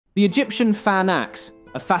The Egyptian fan axe,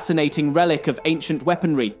 a fascinating relic of ancient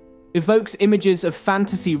weaponry, evokes images of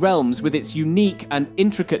fantasy realms with its unique and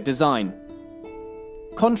intricate design.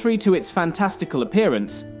 Contrary to its fantastical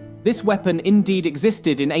appearance, this weapon indeed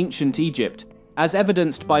existed in ancient Egypt, as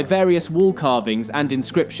evidenced by various wall carvings and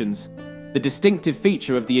inscriptions. The distinctive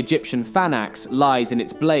feature of the Egyptian fan axe lies in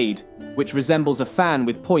its blade, which resembles a fan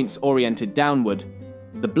with points oriented downward.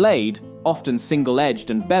 The blade, often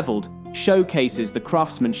single-edged and beveled, showcases the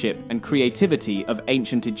craftsmanship and creativity of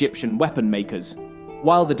ancient Egyptian weapon makers.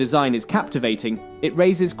 While the design is captivating, it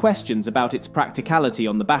raises questions about its practicality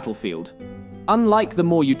on the battlefield. Unlike the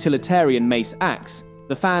more utilitarian Mace Axe,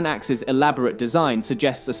 the fan axe's elaborate design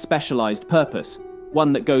suggests a specialized purpose,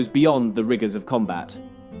 one that goes beyond the rigors of combat.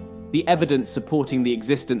 The evidence supporting the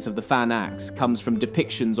existence of the fan axe comes from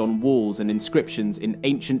depictions on walls and inscriptions in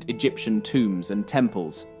ancient Egyptian tombs and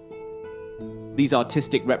temples. These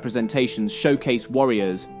artistic representations showcase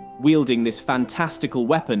warriors wielding this fantastical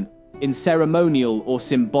weapon in ceremonial or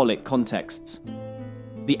symbolic contexts.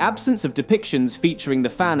 The absence of depictions featuring the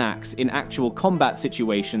fan axe in actual combat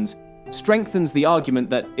situations strengthens the argument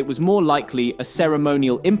that it was more likely a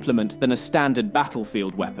ceremonial implement than a standard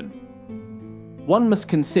battlefield weapon. One must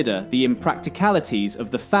consider the impracticalities of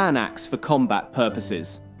the fan axe for combat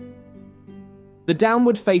purposes. The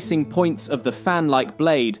downward-facing points of the fan-like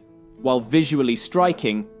blade, while visually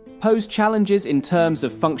striking, pose challenges in terms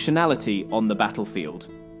of functionality on the battlefield.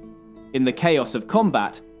 In the chaos of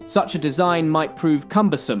combat, such a design might prove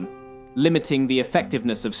cumbersome, limiting the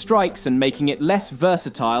effectiveness of strikes and making it less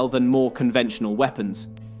versatile than more conventional weapons.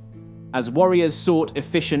 As warriors sought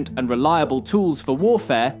efficient and reliable tools for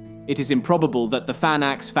warfare, it is improbable that the fan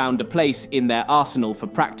axe found a place in their arsenal for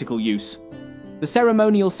practical use. The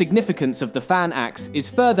ceremonial significance of the fan axe is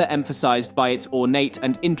further emphasized by its ornate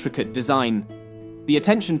and intricate design. The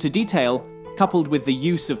attention to detail, coupled with the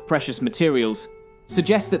use of precious materials,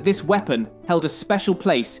 suggests that this weapon held a special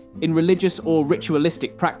place in religious or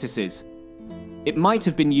ritualistic practices. It might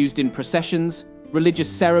have been used in processions, religious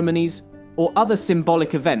ceremonies, or other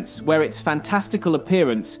symbolic events where its fantastical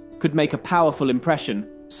appearance could make a powerful impression,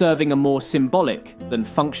 serving a more symbolic than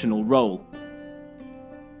functional role.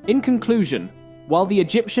 In conclusion, while the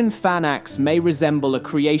Egyptian fan axe may resemble a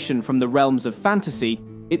creation from the realms of fantasy,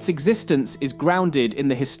 its existence is grounded in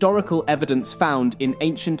the historical evidence found in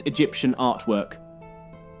ancient Egyptian artwork.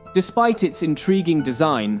 Despite its intriguing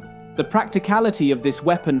design, the practicality of this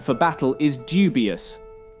weapon for battle is dubious.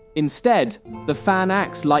 Instead, the fan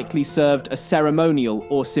axe likely served a ceremonial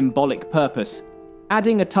or symbolic purpose,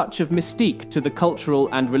 adding a touch of mystique to the cultural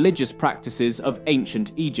and religious practices of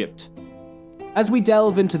ancient Egypt. As we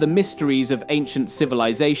delve into the mysteries of ancient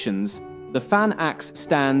civilizations, the fan axe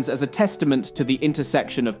stands as a testament to the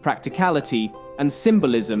intersection of practicality and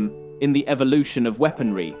symbolism in the evolution of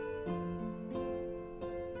weaponry.